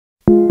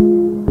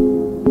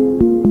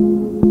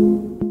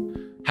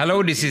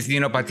Hello, this is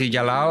Dino Patti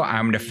Djalal.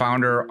 I'm the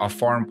founder of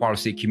Foreign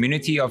Policy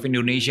Community of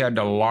Indonesia,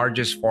 the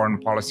largest foreign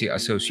policy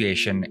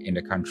association in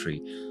the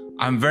country.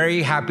 I'm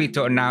very happy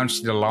to announce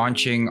the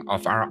launching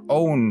of our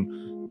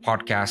own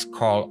podcast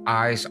called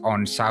Eyes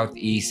on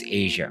Southeast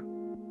Asia.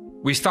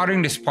 We're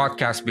starting this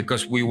podcast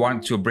because we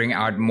want to bring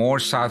out more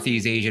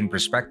Southeast Asian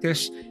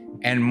perspectives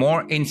and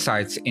more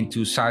insights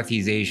into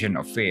Southeast Asian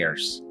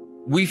affairs.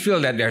 We feel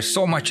that there's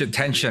so much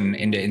attention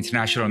in the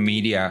international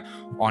media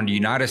on the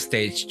United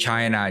States,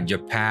 China,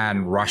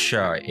 Japan,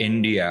 Russia,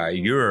 India,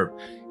 Europe,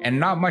 and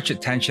not much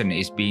attention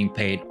is being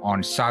paid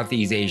on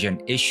Southeast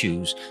Asian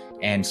issues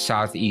and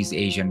Southeast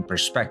Asian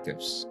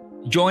perspectives.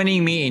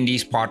 Joining me in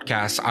these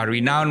podcasts are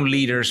renowned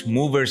leaders,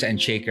 movers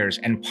and shakers,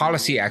 and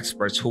policy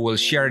experts who will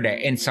share their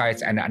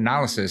insights and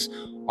analysis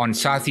on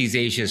Southeast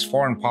Asia's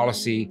foreign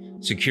policy,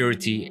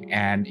 security,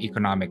 and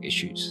economic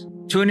issues.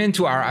 Tune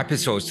into our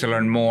episodes to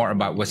learn more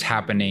about what's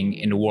happening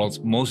in the world's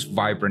most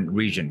vibrant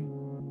region.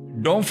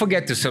 Don't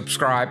forget to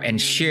subscribe and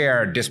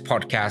share this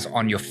podcast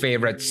on your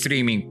favorite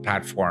streaming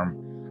platform.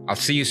 I'll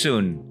see you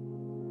soon.